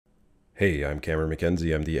Hey, I'm Cameron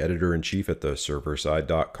McKenzie. I'm the editor-in-chief at the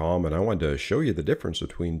serverside.com, and I wanted to show you the difference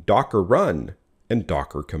between Docker Run and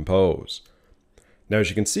Docker Compose. Now, as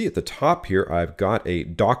you can see at the top here, I've got a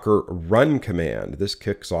Docker Run command. This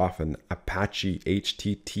kicks off an Apache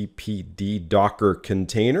HTTPD Docker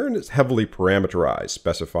container, and it's heavily parameterized,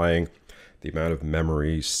 specifying the amount of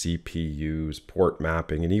memory, CPUs, port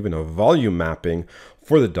mapping, and even a volume mapping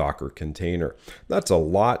for the Docker container. That's a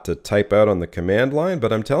lot to type out on the command line,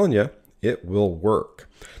 but I'm telling you, it will work.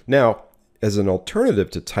 Now, as an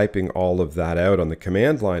alternative to typing all of that out on the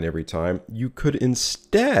command line every time, you could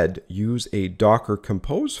instead use a Docker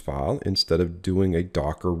Compose file instead of doing a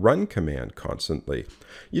Docker Run command constantly.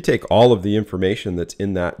 You take all of the information that's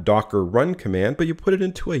in that Docker Run command, but you put it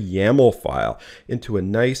into a YAML file, into a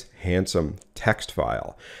nice, handsome text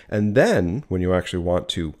file. And then when you actually want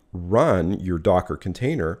to run your Docker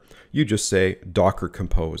container, you just say Docker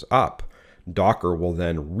Compose up. Docker will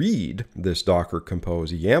then read this Docker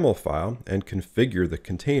Compose YAML file and configure the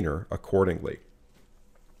container accordingly.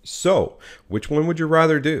 So, which one would you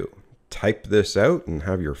rather do? Type this out and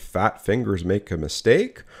have your fat fingers make a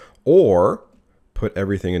mistake, or put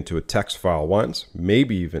everything into a text file once,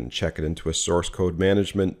 maybe even check it into a source code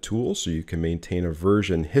management tool so you can maintain a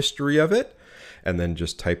version history of it, and then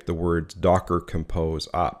just type the words Docker Compose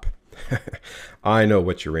up. I know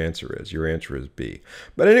what your answer is. Your answer is B.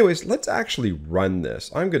 But anyways, let's actually run this.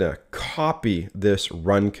 I'm going to copy this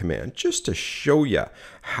run command just to show you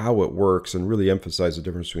how it works and really emphasize the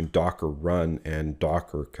difference between Docker Run and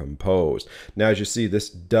Docker Compose. Now, as you see, this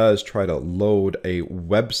does try to load a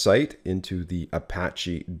website into the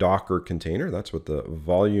Apache Docker container. That's what the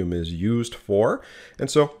volume is used for. And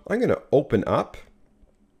so I'm going to open up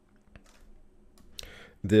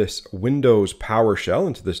this Windows PowerShell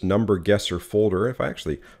into this number guesser folder. If I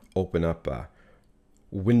actually open up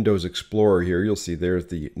Windows Explorer here, you'll see there's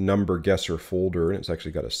the number guesser folder, and it's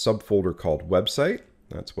actually got a subfolder called website.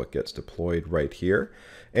 That's what gets deployed right here.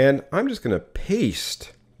 And I'm just going to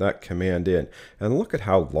paste that command in. And look at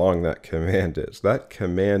how long that command is. That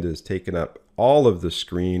command is taking up all of the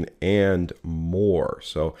screen and more.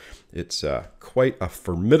 So it's quite a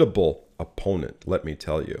formidable opponent, let me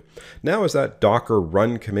tell you. Now, as that Docker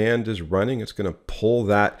Run command is running, it's going to pull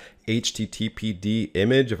that HTTPD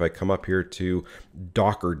image. If I come up here to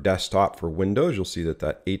Docker Desktop for Windows, you'll see that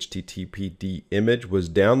that HTTPD image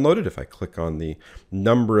was downloaded. If I click on the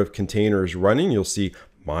number of containers running, you'll see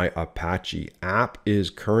my Apache app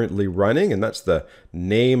is currently running, and that's the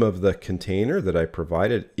name of the container that I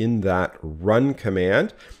provided in that run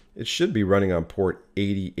command. It should be running on port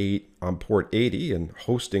 80 and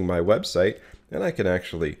hosting my website, and I can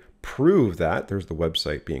actually prove that. There's the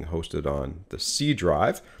website being hosted on the C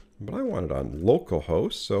drive, but I want it on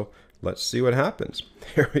localhost, so let's see what happens.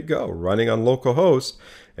 There we go, running on localhost,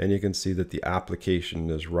 and you can see that the application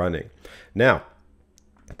is running. Now,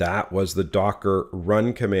 that was the Docker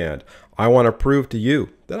Run command. I want to prove to you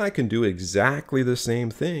that I can do exactly the same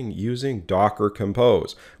thing using Docker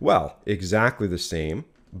Compose. Well, exactly the same,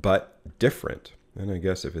 but different. And I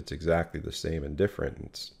guess if it's exactly the same and different,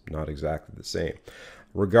 it's not exactly the same.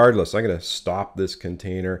 Regardless, I'm going to stop this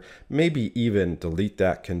container, maybe even delete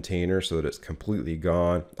that container so that it's completely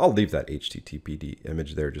gone. I'll leave that HTTPD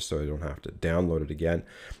image there just so I don't have to download it again.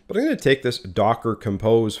 But I'm going to take this Docker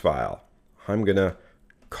Compose file. I'm going to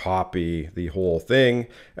copy the whole thing,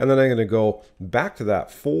 and then I'm going to go back to that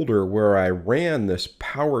folder where I ran this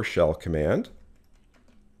PowerShell command,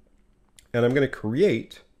 and I'm going to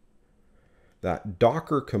create that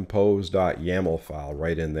docker-compose.yaml file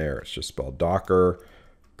right in there. It's just spelled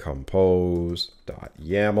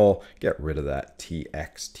docker-compose.yaml. Get rid of that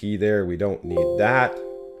txt there. We don't need that.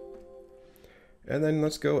 And then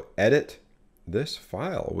let's go edit this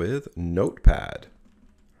file with Notepad.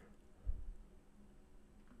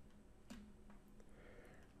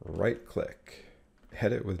 Right click,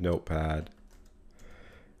 edit with Notepad,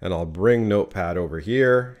 and I'll bring Notepad over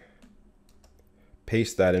here,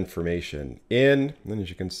 paste that information in, and as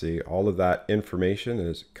you can see, all of that information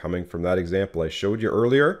is coming from that example I showed you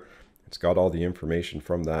earlier. It's got all the information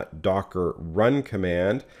from that Docker Run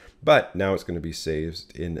command, but now it's going to be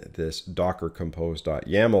saved in this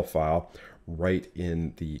docker-compose.yaml file right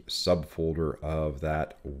in the subfolder of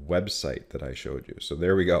that website that I showed you. So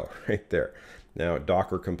there we go, right there. Now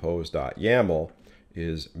docker-compose.yaml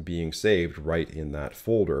is being saved right in that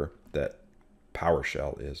folder that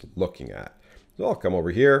PowerShell is looking at. So I'll come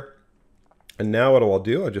over here, and now what I'll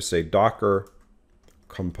do, I'll just say Docker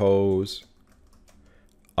Compose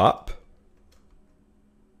up.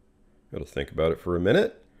 It'll think about it for a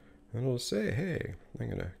minute, and it'll say, hey, I'm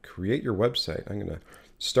going to create your website. I'm going to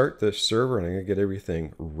start this server and I'm going to get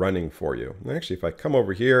everything running for you. And actually, if I come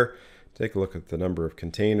over here, take a look at the number of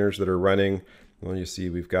containers that are running. Well, you see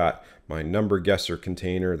we've got my number guesser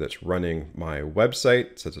container that's running my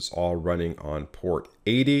website. It says it's all running on port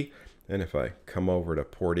 80. And if I come over to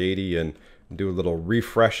port 80 and do a little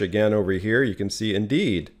refresh again over here, you can see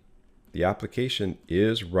indeed the application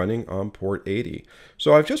is running on port 80.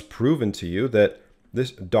 So I've just proven to you that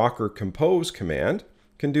this docker-compose command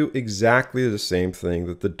can do exactly the same thing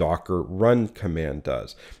that the docker run command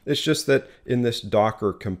does. It's just that in this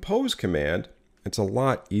docker-compose command, it's a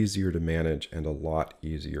lot easier to manage and a lot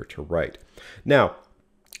easier to write. Now,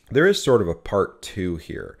 there is sort of a part 2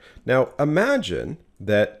 here. Now, imagine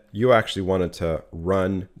that you actually wanted to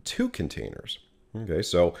run 2 containers. Okay,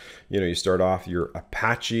 so you start off your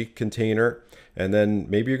Apache container, and then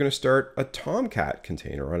maybe you're going to start a Tomcat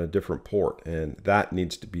container on a different port, and that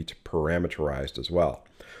needs to be parameterized as well.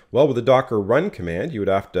 Well, with the docker run command, you would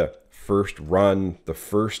have to first run the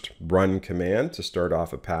first run command to start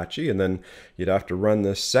off Apache, and then you'd have to run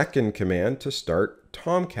the second command to start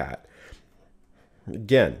Tomcat.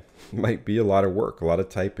 Again, might be a lot of work, a lot of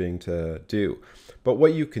typing to do. But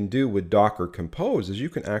what you can do with docker-compose is you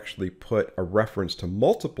can actually put a reference to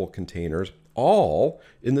multiple containers all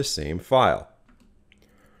in the same file.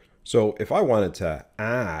 So if I wanted to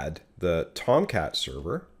add the Tomcat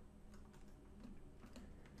server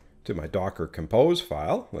to my docker-compose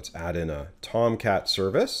file, let's add in a Tomcat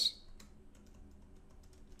service.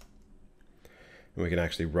 And we can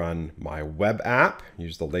actually run my web app,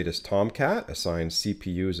 use the latest Tomcat, assign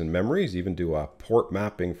CPUs and memories, even do a port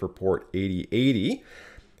mapping for port 8080.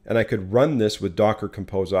 And I could run this with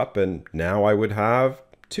docker-compose up, and now I would have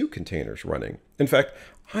 2 containers running. In fact,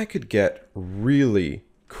 I could get really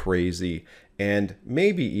crazy and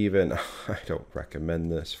maybe even, I don't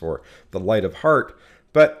recommend this for the light of heart,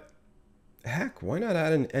 but heck, why not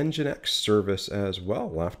add an Nginx service as well?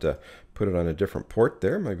 We'll have to put it on a different port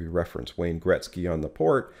there, maybe reference Wayne Gretzky on the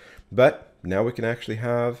port, but now we can actually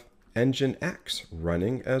have Nginx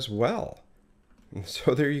running as well. And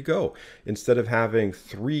so there you go. Instead of having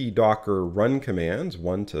 3 Docker run commands,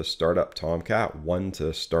 one to start up Tomcat, one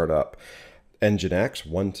to start up Nginx,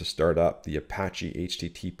 one to start up the Apache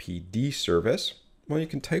HTTPD service, well, you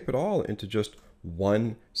can type it all into just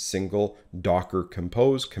one single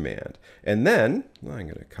docker-compose command. And then I'm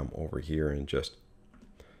going to come over here and just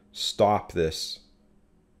stop this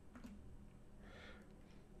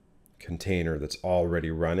container that's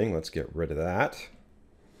already running. Let's get rid of that.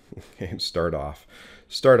 Okay, and start off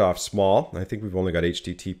small. I think we've only got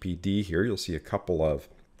HTTPD here. You'll see a couple of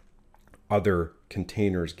other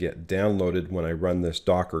containers get downloaded when I run this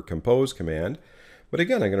docker-compose command. But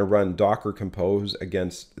again, I'm going to run docker-compose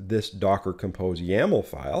against this docker-compose YAML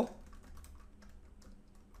file.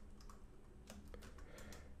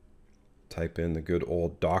 Type in the good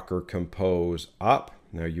old docker-compose up.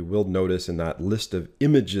 Now you will notice in that list of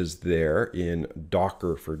images there in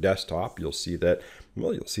Docker for desktop, you'll see that,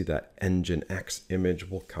 well, you'll see that Nginx image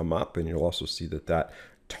will come up, and you'll also see that that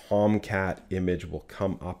Tomcat image will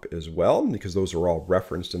come up as well, because those are all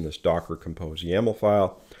referenced in this docker-compose YAML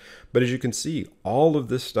file. But as you can see, all of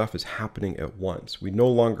this stuff is happening at once. We no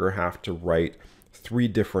longer have to write 3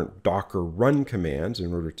 different Docker run commands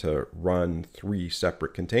in order to run 3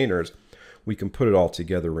 separate containers. We can put it all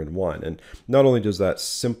together in one. And not only does that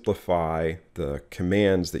simplify the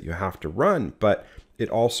commands that you have to run, but it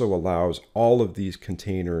also allows all of these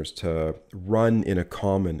containers to run in a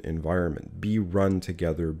common environment, be run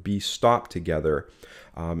together, be stopped together,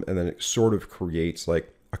 and then it sort of creates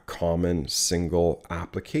like a common single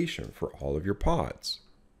application for all of your pods.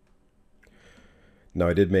 Now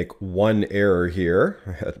I did make one error here.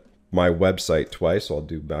 I had my website twice, so I'll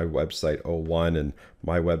do my website 01 and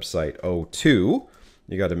my website 02.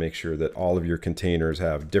 You got to make sure that all of your containers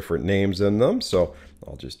have different names in them. So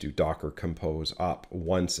I'll just do docker-compose up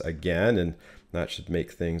once again, and that should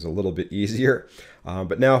make things a little bit easier.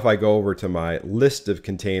 But now if I go over to my list of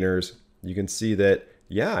containers, you can see that,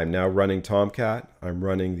 yeah, I'm now running Tomcat. I'm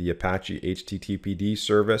running the Apache HTTPD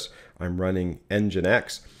service. I'm running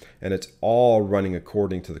Nginx, and it's all running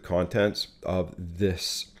according to the contents of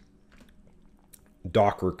this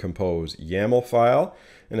docker-compose YAML file.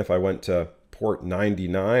 And if I went to port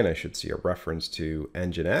 99, I should see a reference to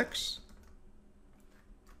Nginx.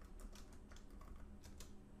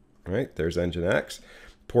 All right, there's Nginx.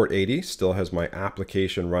 Port 80 still has my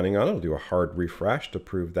application running on it. I'll do a hard refresh to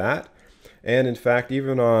prove that. And in fact,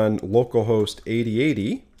 even on localhost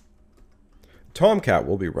 8080, Tomcat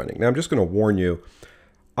will be running. Now I'm just going to warn you,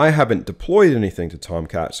 I haven't deployed anything to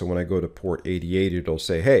Tomcat, so when I go to port 8080, it'll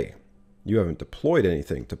say, hey, You haven't deployed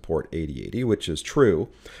anything to port 8080, which is true.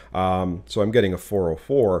 So I'm getting a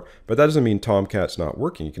 404, but that doesn't mean Tomcat's not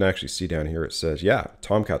working. You can actually see down here it says, yeah,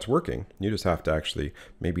 Tomcat's working. You just have to actually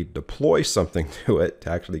maybe deploy something to it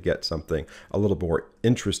to actually get something a little more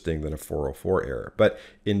interesting than a 404 error. But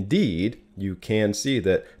indeed, you can see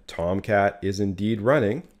that Tomcat is indeed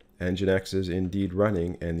running, Nginx is indeed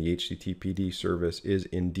running, and the HTTPD service is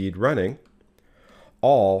indeed running,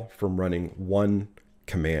 all from running one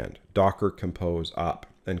command, docker-compose up,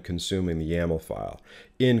 and consuming the YAML file,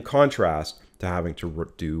 in contrast to having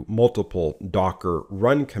to do multiple Docker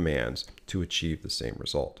run commands to achieve the same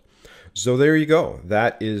result. So there you go.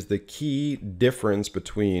 That is the key difference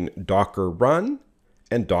between Docker run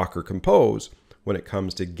and Docker compose when it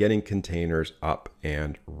comes to getting containers up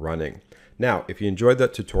and running. Now, if you enjoyed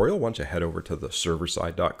that tutorial, why don't you head over to the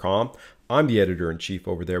serverside.com. I'm the editor-in-chief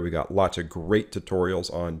over there. We got lots of great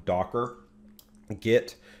tutorials on Docker,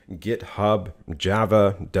 Git, GitHub,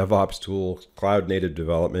 Java, DevOps tools, cloud native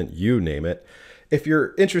development, you name it. If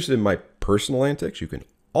you're interested in my personal antics, you can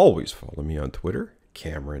always follow me on Twitter,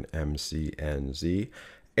 CameronMCNZ.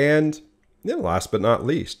 And last but not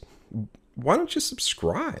least, why don't you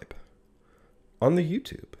subscribe on the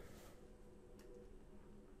YouTube?